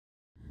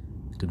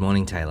Good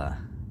morning, Taylor.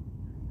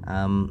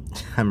 I'm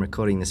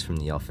recording this from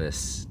the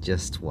office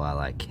just while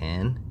I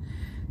can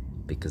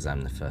because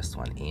I'm the first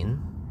one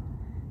in.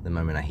 The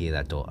moment I hear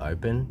that door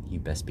open, you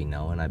best be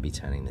knowing I'd be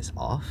turning this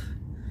off.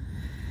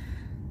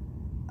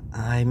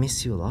 I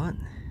miss you a lot.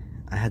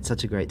 I had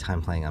such a great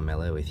time playing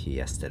Armello with you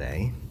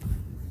yesterday.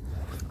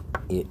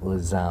 It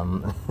was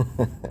a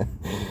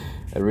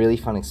really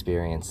fun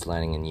experience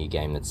learning a new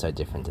game that's so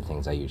different to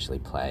things I usually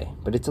play.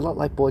 But it's a lot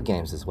like board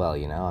games as well,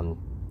 you know. I'm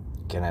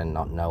gonna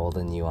not know all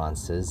the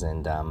nuances,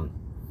 and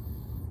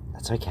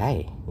that's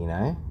okay, you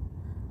know.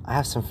 I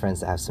have some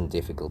friends that have some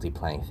difficulty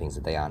playing things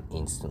that they aren't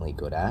instantly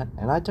good at,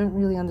 and I don't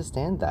really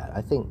understand that.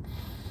 I think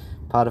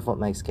part of what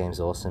makes games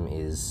awesome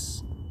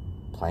is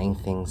playing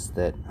things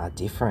that are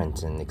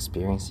different and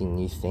experiencing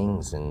new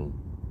things and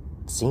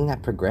seeing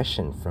that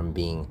progression from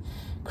being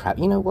crap.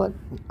 You know what?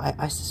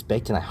 I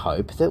suspect and I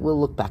hope that we'll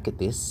look back at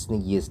this in a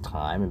year's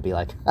time and be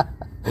like,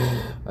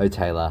 oh,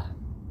 Taylor,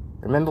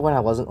 remember when I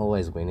wasn't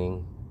always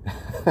winning?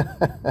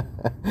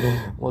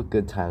 What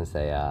good times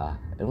they are.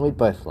 And we'd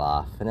both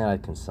laugh, and then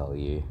I'd console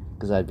you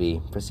because I'd be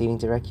proceeding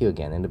to wreck you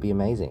again, and it'd be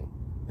amazing.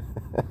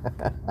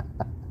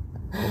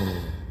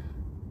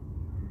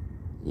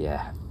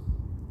 Yeah.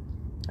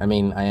 I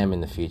mean, I am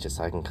in the future,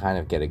 so I can kind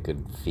of get a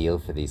good feel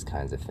for these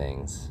kinds of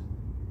things.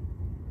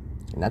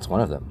 And that's one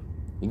of them.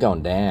 You're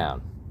going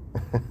down.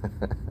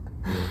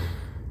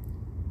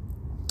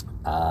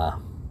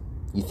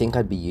 You think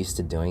I'd be used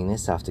to doing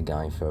this after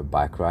going for a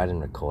bike ride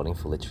and recording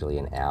for literally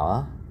an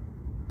hour?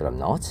 But I'm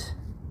not.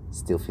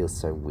 Still feels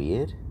so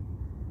weird.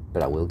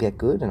 But I will get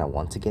good, and I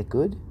want to get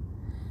good.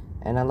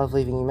 And I love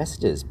leaving you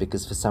messages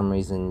because for some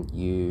reason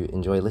you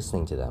enjoy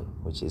listening to them,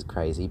 which is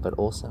crazy but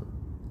awesome.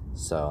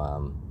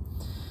 So,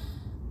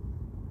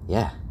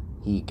 yeah,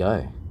 here you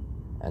go.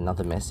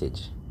 Another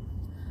message.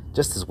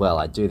 Just as well,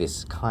 I do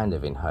this kind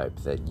of in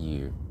hope that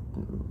you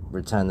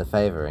return the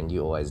favor, and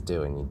you always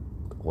do, and you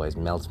always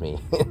melt me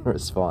in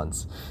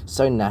response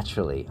so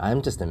naturally.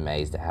 I'm just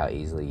amazed at how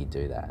easily you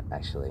do that,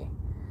 actually.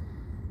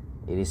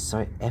 It is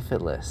so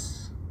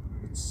effortless.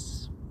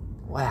 It's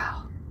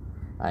wow.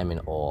 I'm in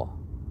awe.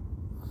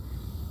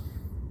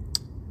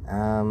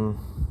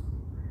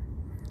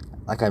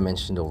 Like I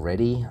mentioned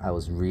already, I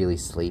was really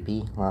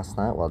sleepy last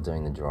night while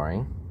doing the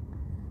drawing.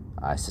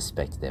 I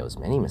suspect there was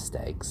many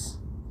mistakes.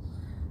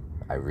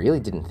 I really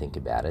didn't think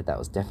about it. That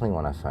was definitely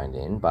one I phoned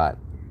in, but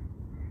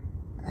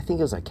I think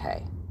it was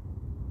okay.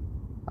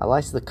 I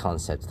liked the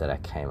concept that I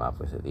came up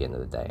with at the end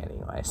of the day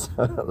anyway, so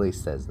at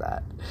least there's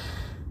that.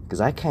 Because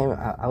I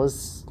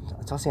was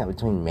tossing up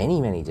between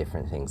many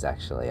different things,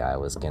 actually. I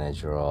was going to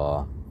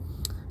draw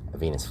a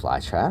Venus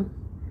flytrap,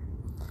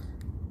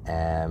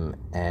 and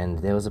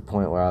there was a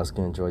point where I was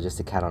going to draw just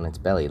a cat on its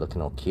belly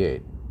looking all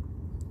cute,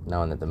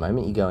 knowing that the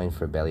moment you go in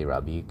for a belly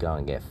rub, you go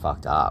and get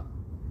fucked up.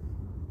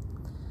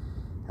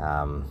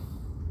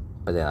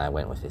 But then I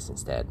went with this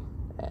instead,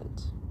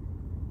 and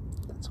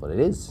that's what it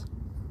is.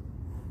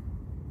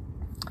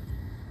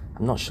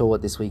 I'm not sure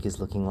what this week is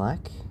looking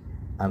like.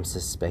 I'm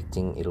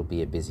suspecting it'll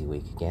be a busy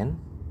week again.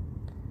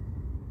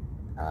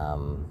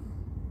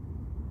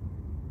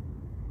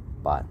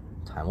 But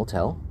time will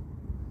tell.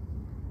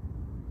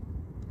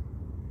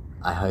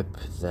 I hope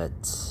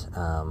that,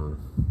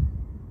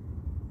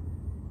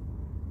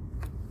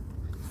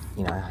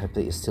 I hope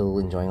that you're still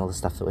enjoying all the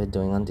stuff that we're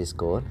doing on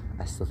Discord.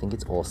 I still think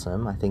it's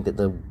awesome. I think that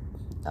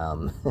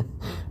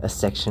a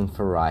section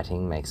for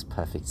writing makes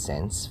perfect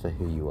sense for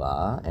who you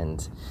are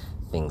and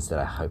things that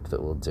I hope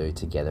that we'll do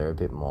together a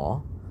bit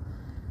more.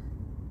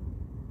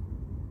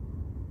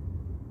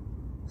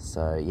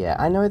 So yeah,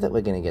 I know that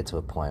we're going to get to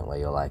a point where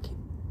you're like,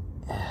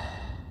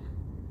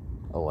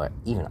 or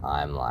even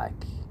I'm like,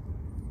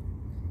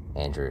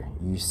 Andrew,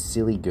 you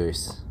silly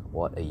goose,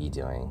 what are you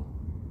doing?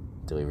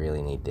 Do we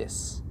really need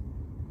this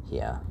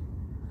here?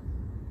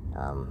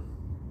 And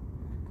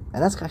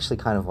that's actually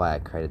kind of why I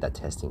created that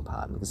testing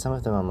part, because some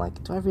of them I'm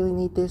like, do I really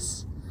need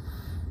this?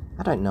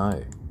 I don't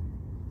know.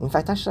 In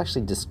fact, I should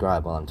actually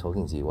describe while I'm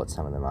talking to you what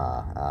some of them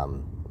are,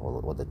 or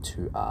what the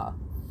two are.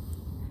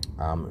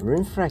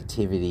 Room for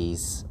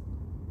activities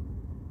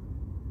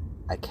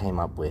I came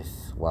up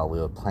with while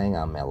we were playing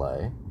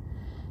Armello,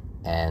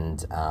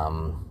 and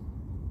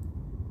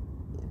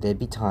there'd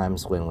be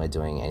times when we're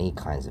doing any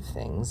kinds of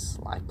things,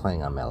 like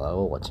playing Armello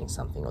or watching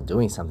something or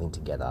doing something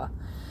together,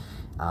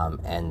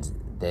 and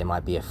there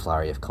might be a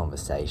flurry of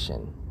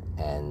conversation,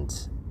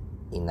 and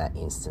in that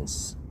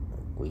instance,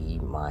 we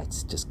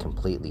might just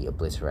completely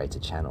obliterate a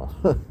channel.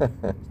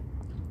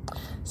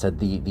 So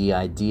the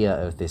idea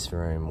of this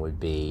room would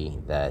be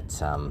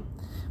that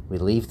we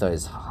leave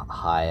those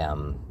high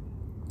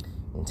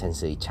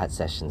intensity chat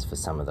sessions for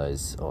some of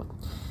those, or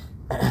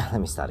let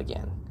me start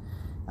again.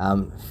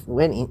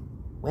 When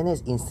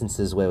there's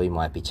instances where we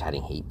might be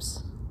chatting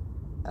heaps,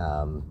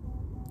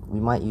 we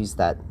might use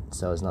that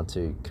so as not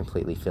to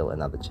completely fill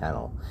another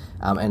channel.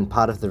 And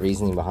part of the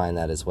reasoning behind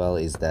that as well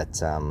is that,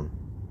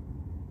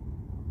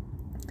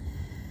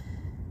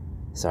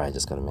 sorry, I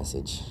just got a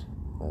message.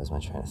 where was my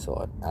train of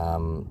thought?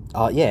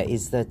 Oh yeah,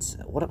 is that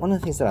one of the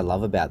things that I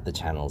love about the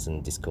channels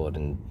and Discord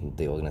and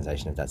the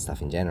organization of that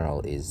stuff in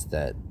general is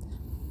that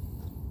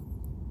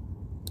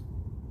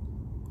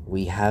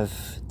we have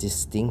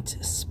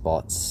distinct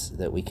spots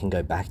that we can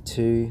go back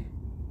to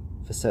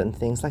for certain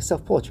things, like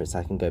self-portraits.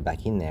 I can go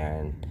back in there,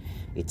 and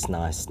it's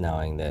nice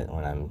knowing that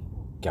when I'm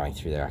going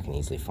through there I can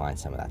easily find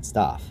some of that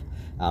stuff.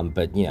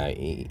 But you know,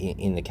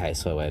 in the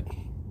case where we're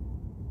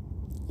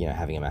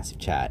having a massive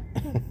chat,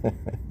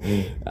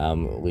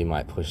 we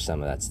might push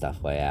some of that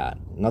stuff way out.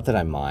 Not that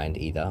I mind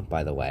either,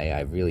 by the way.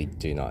 I really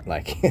do not.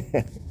 Like,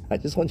 I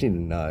just want you to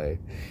know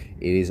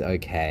it is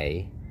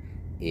okay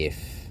if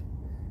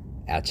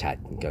our chat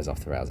goes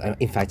off the rails.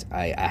 In fact,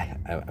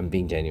 I'm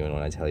being genuine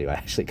when I tell you I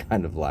actually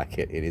kind of like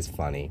it. It is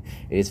funny.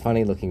 It is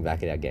funny looking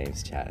back at our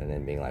games chat and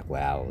then being like,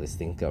 wow, this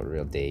thing got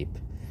real deep.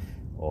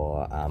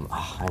 Or,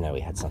 I know we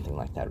had something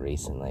like that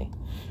recently.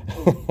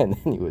 And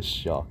then you were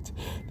shocked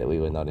that we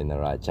were not in the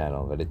right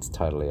channel, but it's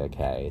totally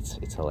okay.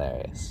 It's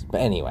hilarious.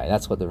 But anyway,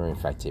 that's what the Room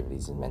for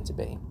Activities is meant to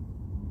be.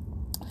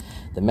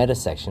 The meta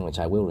section, which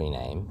I will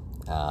rename,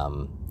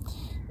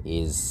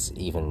 is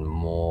even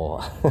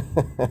more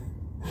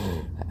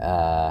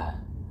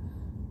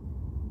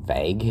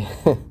vague.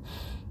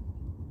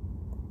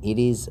 It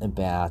is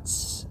about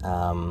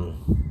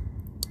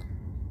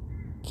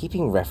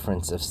keeping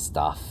reference of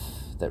stuff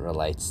that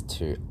relates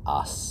to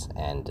us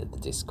and the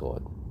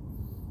Discord.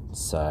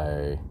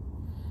 So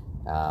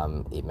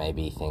it may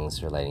be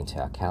things relating to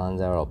our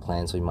calendar or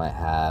plans we might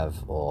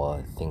have,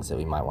 or things that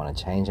we might want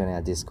to change on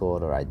our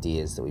Discord, or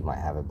ideas that we might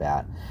have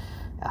about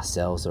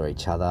ourselves or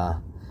each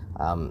other.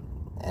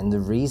 And the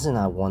reason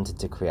I wanted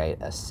to create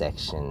a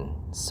section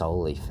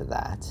solely for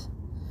that,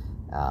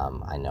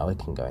 I know it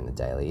can go in the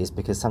daily, is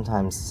because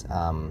sometimes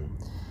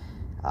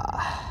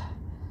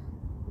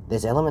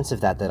there's elements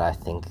of that I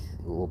think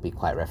will be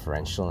quite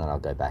referential and I'll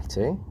go back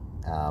to.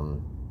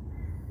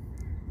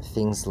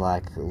 Things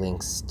like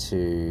links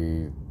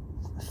to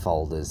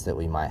folders that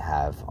we might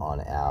have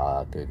on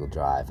our Google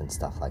Drive and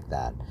stuff like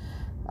that.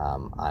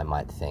 I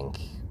might think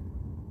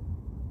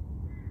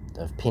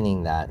of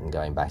pinning that and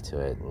going back to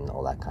it and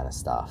all that kind of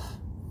stuff.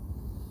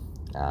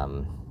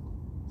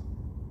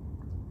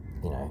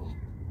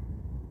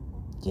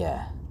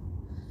 Yeah.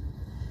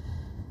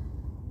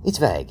 It's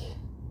vague,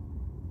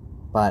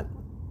 but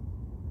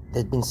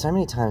there'd been so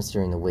many times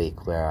during the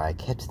week where I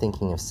kept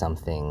thinking of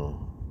something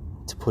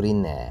to put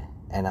in there,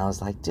 and I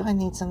was like, do I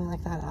need something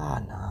like that?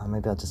 No,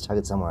 maybe I'll just chuck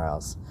it somewhere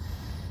else.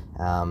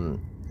 And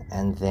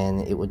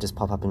then it would just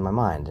pop up in my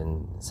mind,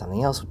 and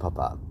something else would pop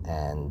up,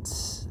 and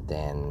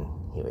then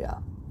here we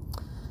are.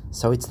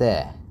 So it's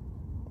there,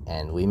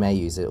 and we may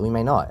use it, we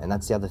may not, and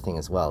that's the other thing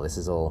as well. This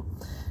is all,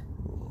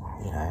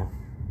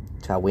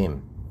 to our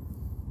whim.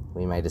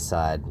 We may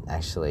decide,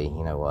 actually,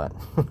 you know what,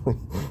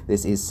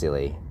 this is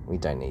silly, we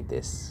don't need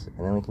this,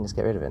 and then we can just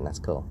get rid of it, and that's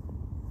cool.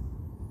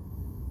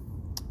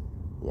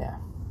 Yeah.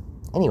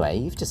 Anyway,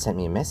 you've just sent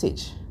me a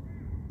message.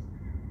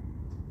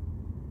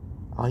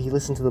 Oh, you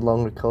listened to the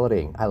long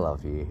recording. I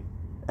love you.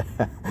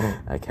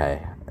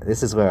 Okay,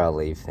 this is where I'll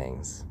leave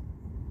things.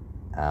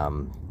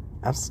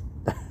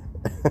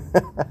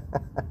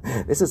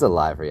 This is a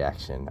live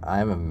reaction.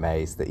 I'm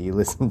amazed that you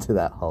listened to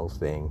that whole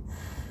thing.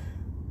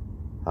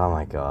 Oh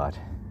my God.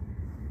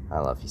 I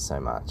love you so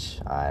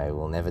much. I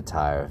will never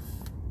tire of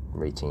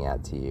reaching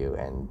out to you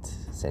and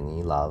sending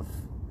you love.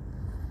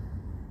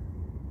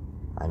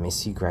 I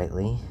miss you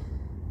greatly,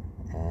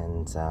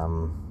 and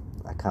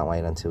I can't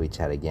wait until we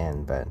chat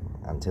again, but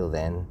until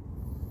then,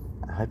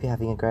 I hope you're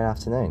having a great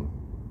afternoon.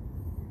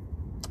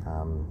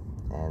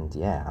 And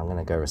yeah, I'm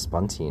gonna go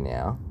respond to you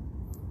now.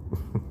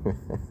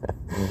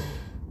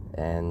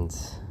 And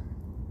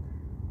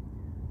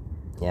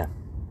yeah,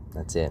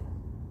 that's it.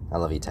 I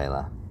love you,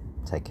 Taylor.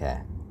 Take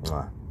care.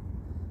 Mwah.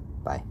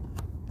 Bye.